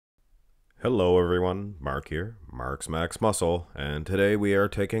Hello everyone, Mark here, Mark's Max Muscle, and today we are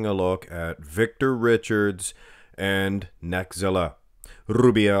taking a look at Victor Richards and NECKZILLA,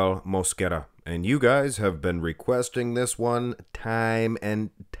 Rubiel Mosquera. And you guys have been requesting this one time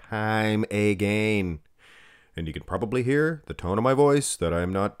and time again. And you can probably hear the tone of my voice that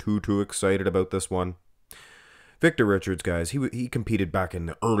I'm not too excited about this one. Victor Richards, guys, he competed back in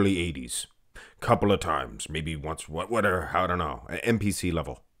the early 80s. Couple of times, maybe once, whatever, I don't know, NPC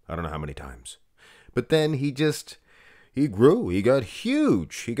level. I don't know how many times. But then he grew. He got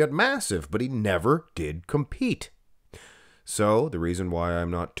huge. He got massive, but he never did compete. So the reason why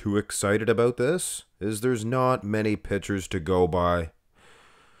I'm not too excited about this is there's not many pictures to go by.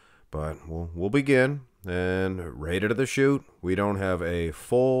 But we'll begin. And right out of the chute, we don't have a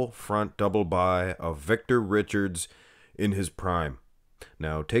full front double buy of Victor Richards in his prime.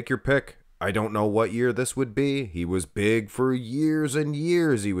 Now take your pick. I don't know what year this would be. He was big for years and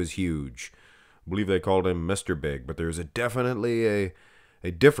years. He was huge. I believe they called him Mr. Big, but there's definitely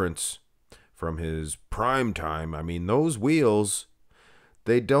a difference from his prime time. I mean, those wheels,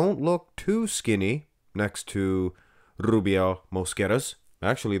 they don't look too skinny next to Rubiel Mosquera's.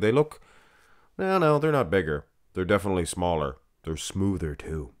 Actually, they look, no, they're not bigger. They're definitely smaller. They're smoother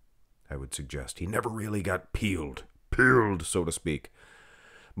too, I would suggest. He never really got peeled, so to speak.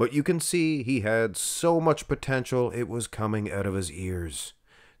 But you can see he had so much potential, it was coming out of his ears.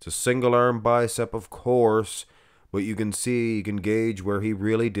 It's a single arm bicep, of course, but you can see, you can gauge where he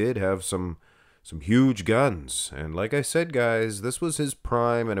really did have some huge guns. And like I said, guys, this was his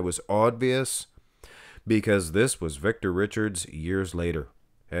prime, and it was obvious because this was Victor Richards years later.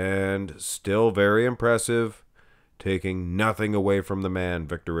 And still very impressive, taking nothing away from the man,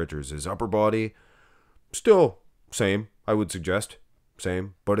 Victor Richards. His upper body, still same, I would suggest.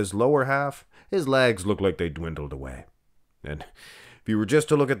 Same, but his lower half, his legs look like they dwindled away. And if you were just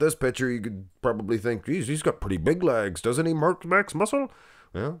to look at this picture, you could probably think, geez, he's got pretty big legs, doesn't he, Mark Max Muscle?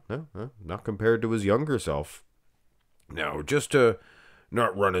 Well, no, not compared to his younger self. Now, just to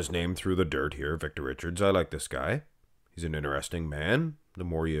not run his name through the dirt here, Victor Richards, I like this guy. He's an interesting man. The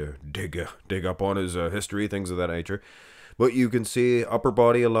more you dig up on his history, things of that nature. But you can see, upper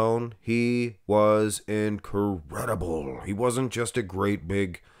body alone, he was incredible. He wasn't just a great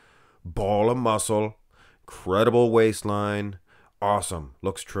big ball of muscle. Incredible waistline. Awesome.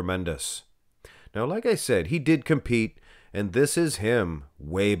 Looks tremendous. Now, like I said, he did compete, and this is him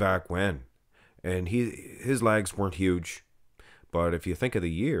way back when. And his legs weren't huge. But if you think of the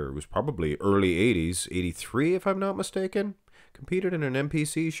year, it was probably early 80s, 83 if I'm not mistaken. Competed in an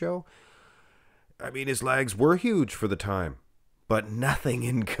NPC show. I mean, his legs were huge for the time, but nothing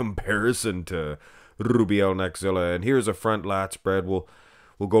in comparison to Rubiel NECKZILLA. And here's a front lat spread. We'll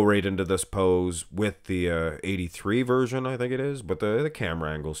go right into this pose with the 83 version, I think it is, but the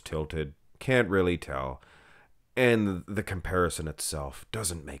camera angle's tilted. Can't really tell. And the comparison itself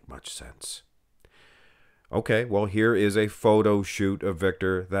doesn't make much sense. Okay, well, here is a photo shoot of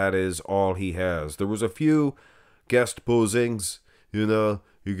Victor. That is all he has. There was a few guest posings, you know.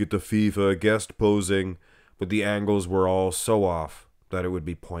 You get the FIFA guest posing, but the angles were all so off that it would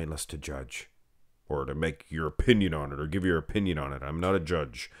be pointless to judge. Or to make your opinion on it, or give your opinion on it. I'm not a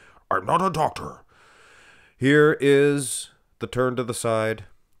judge. I'm not a doctor. Here is the turn to the side.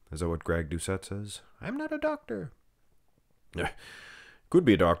 Is that what Greg Doucette says? I'm not a doctor. Could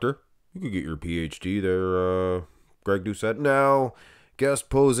be a doctor. You could get your PhD there, Greg Doucette. Now, guest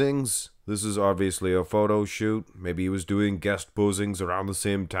posings. This is obviously a photo shoot. Maybe he was doing guest posings around the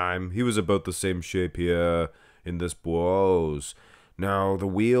same time. He was about the same shape here in this pose. Now, the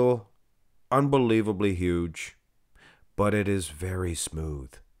wheel, unbelievably huge, but it is very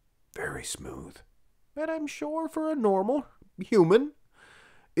smooth. Very smooth. And I'm sure for a normal human,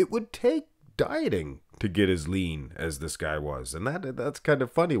 it would take dieting to get as lean as this guy was. And that's kind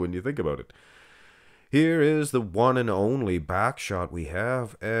of funny when you think about it. Here is the one and only back shot we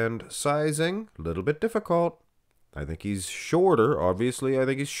have, and sizing, a little bit difficult. I think he's shorter, obviously. I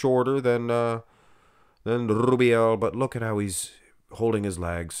think he's shorter than Rubiel, but look at how he's holding his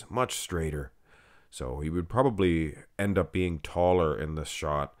legs, much straighter. So he would probably end up being taller in this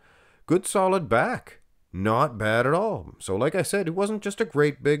shot. Good solid back, not bad at all. So like I said, he wasn't just a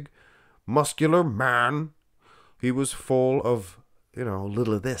great big muscular man. He was full of, you know, a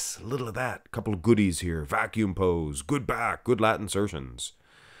little of this, a little of that. A couple of goodies here. Vacuum pose, good back, good lat insertions.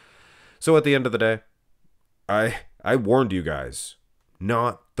 So at the end of the day, I warned you guys,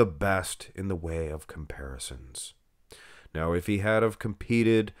 not the best in the way of comparisons. Now, if he had have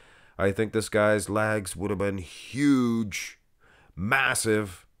competed, I think this guy's legs would have been huge,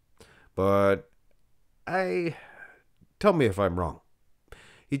 massive, but tell me if I'm wrong.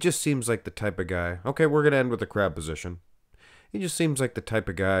 he just seems like the type of guy. Okay, we're going to end with the crab position. He just seems like the type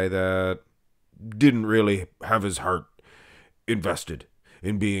of guy that didn't really have his heart invested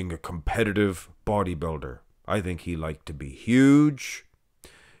in being a competitive bodybuilder. I think he liked to be huge.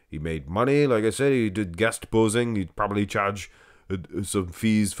 He made money. Like I said, he did guest posing. He'd probably charge some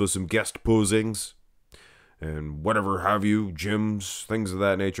fees for some guest posings and whatever have you, gyms, things of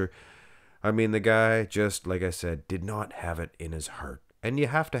that nature. I mean, the guy just, like I said, did not have it in his heart. And you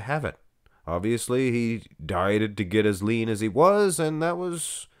have to have it. Obviously, he dieted to get as lean as he was, and that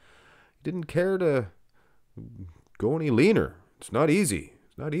was... He didn't care to go any leaner. It's not easy.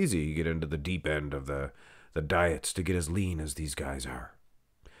 It's not easy to get into the deep end of the diets to get as lean as these guys are.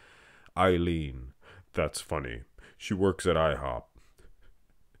 Eileen. That's funny. She works at IHOP.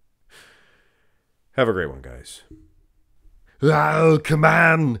 Have a great one, guys. Oh, come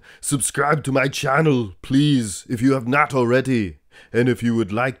on! Subscribe to my channel, please, if you have not already. And if you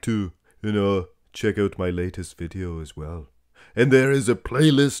would like to, check out my latest video as well. And there is a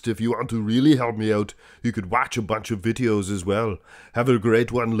playlist if you want to really help me out. You could watch a bunch of videos as well. Have a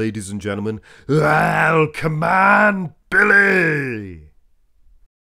great one, ladies and gentlemen. Oh, come on, Billy!